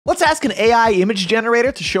let's ask an AI image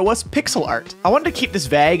generator to show us pixel art. I wanted to keep this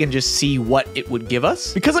vague and just see what it would give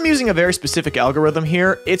us. Because I'm using a very specific algorithm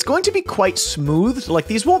here, it's going to be quite smooth. Like,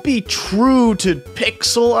 these won't be true to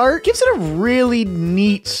pixel art. Gives it a really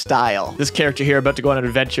neat style. This character here about to go on an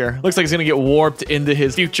adventure. Looks like he's gonna get warped into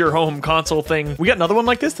his future home console thing. We got another one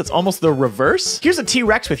like this that's almost the reverse. Here's a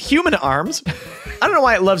T-Rex with human arms. I don't know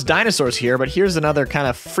why it loves dinosaurs here, but here's another kind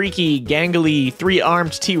of freaky, gangly,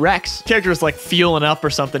 three-armed T-Rex. Character is like fueling up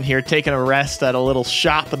or something here, taking a rest at a little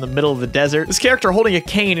shop in the middle of the desert. This character holding a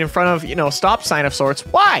cane in front of, you know, a stop sign of sorts.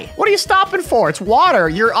 Why? What are you stopping for? It's water.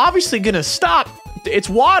 You're obviously gonna stop. It's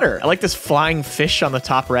water. I like this flying fish on the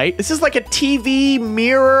top right. This is like a TV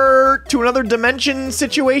mirror to another dimension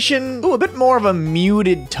situation. Ooh, a bit more of a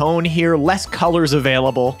muted tone here, less colors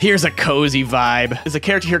available. Here's a cozy vibe. There's a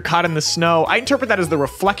character here caught in the snow. I interpret that as the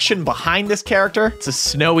reflection behind this character. It's a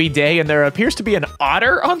snowy day and there appears to be an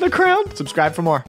otter on the ground. Subscribe for more.